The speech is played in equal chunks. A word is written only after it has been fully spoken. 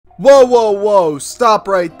Whoa, whoa, whoa, stop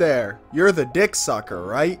right there. You're the dick sucker,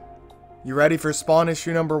 right? You ready for Spawn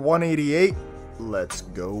issue number 188? Let's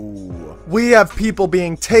go. We have people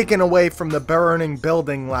being taken away from the burning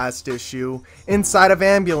building last issue inside of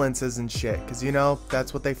ambulances and shit, because you know,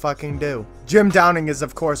 that's what they fucking do. Jim Downing is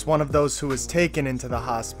of course one of those who was taken into the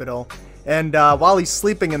hospital, and while he's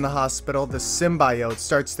sleeping in the hospital, the symbiote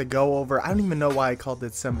starts to go over. I don't even know why I called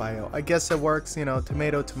it symbiote. I guess it works, you know,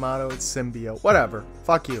 tomato, tomato, it's symbiote. Whatever.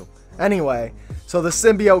 Fuck you. Anyway, so the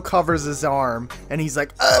symbiote covers his arm, and he's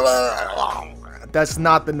like, that's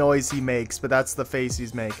not the noise he makes, but that's the face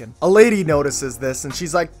he's making. A lady notices this, and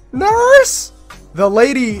she's like, nurse! The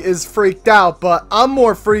lady is freaked out, but I'm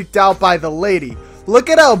more freaked out by the lady.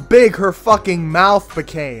 Look at how big her fucking mouth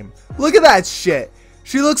became. Look at that shit.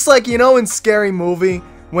 She looks like, you know, in Scary Movie,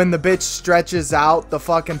 when the bitch stretches out the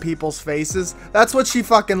fucking people's faces? That's what she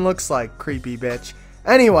fucking looks like, creepy bitch.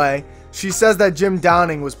 Anyway, she says that Jim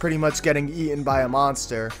Downing was pretty much getting eaten by a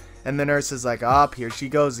monster. And the nurse is like, up, here she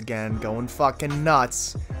goes again, going fucking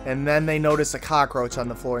nuts. And then they notice a cockroach on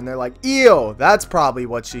the floor, and they're like, ew, that's probably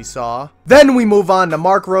what she saw. Then we move on to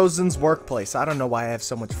Mark Rosen's workplace. I don't know why I have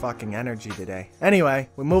so much fucking energy today. Anyway,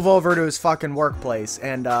 we move over to his fucking workplace,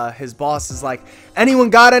 and his boss is like,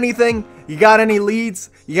 anyone got anything? You got any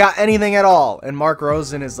leads? You got anything at all? And Mark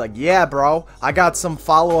Rosen is like, yeah, bro, I got some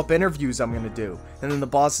follow-up interviews I'm gonna do. And then the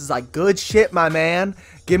boss is like, good shit, my man.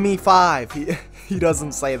 Give me 5. He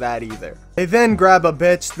doesn't say that either. They then grab a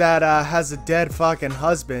bitch that has a dead fucking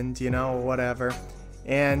husband, you know, whatever.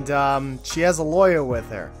 And she has a lawyer with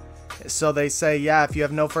her. So they say, yeah, if you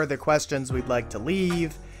have no further questions, we'd like to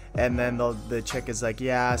leave. And then the chick is like,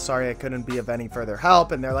 yeah, sorry, I couldn't be of any further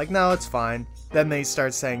help. And they're like, no, it's fine. Then they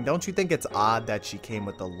start saying, don't you think it's odd that she came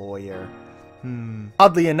with a lawyer?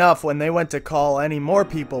 Oddly enough, when they went to call any more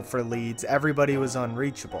people for leads, everybody was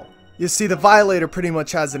unreachable. You see, the Violator pretty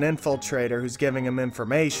much has an infiltrator who's giving him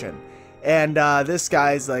information. And this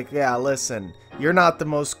guy's like, yeah, listen, you're not the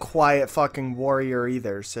most quiet fucking warrior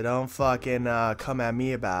either, so don't fucking come at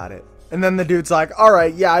me about it. And then the dude's like,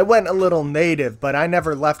 alright, yeah, I went a little native, but I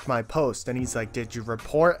never left my post. And he's like, did you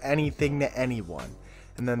report anything to anyone?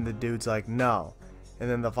 And then the dude's like, no. And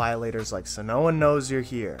then the Violator's like, so no one knows you're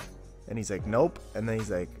here. And he's like, nope. And then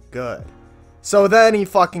he's like, good. So then he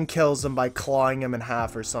fucking kills him by clawing him in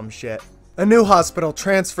half or some shit. A new hospital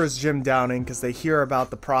transfers Jim Downing because they hear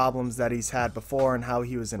about the problems that he's had before and how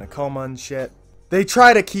he was in a coma and shit. They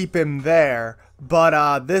try to keep him there,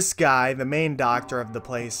 but this guy, the main doctor of the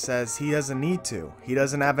place, says he doesn't need to. He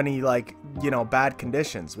doesn't have any, like, you know, bad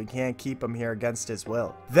conditions. We can't keep him here against his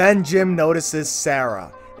will. Then Jim notices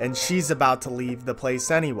Sarah, and she's about to leave the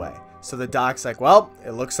place anyway. So the doc's like, well,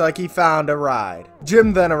 it looks like he found a ride.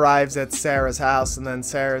 Jim then arrives at Sarah's house, and then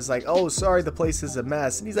Sarah's like, oh, sorry, the place is a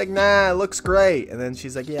mess. And he's like, nah, it looks great. And then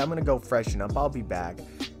she's like, yeah, I'm gonna go freshen up. I'll be back.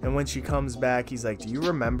 And when she comes back, he's like, do you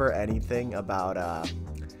remember anything about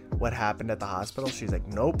what happened at the hospital? She's like,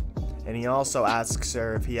 nope. And he also asks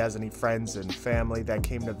her if he has any friends and family that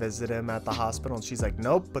came to visit him at the hospital. And she's like,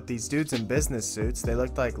 nope, but these dudes in business suits, they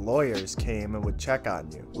looked like lawyers, came and would check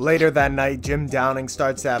on you. Later that night, Jim Downing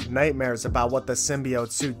starts to have nightmares about what the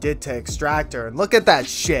symbiote suit did to Extractor. And look at that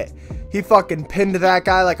shit. He fucking pinned that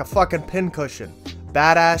guy like a fucking pincushion.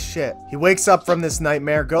 Badass shit. He wakes up from this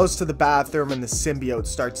nightmare, goes to the bathroom, and the symbiote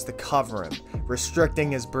starts to cover him,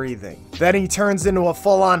 restricting his breathing. Then he turns into a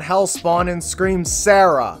full-on hellspawn and screams,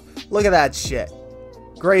 Sarah! Look at that shit.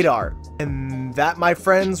 Great art. And that, my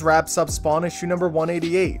friends, wraps up Spawn issue number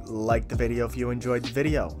 188. Like the video if you enjoyed the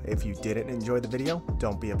video. If you didn't enjoy the video,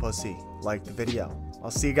 don't be a pussy. Like the video.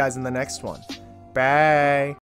 I'll see you guys in the next one. Bye.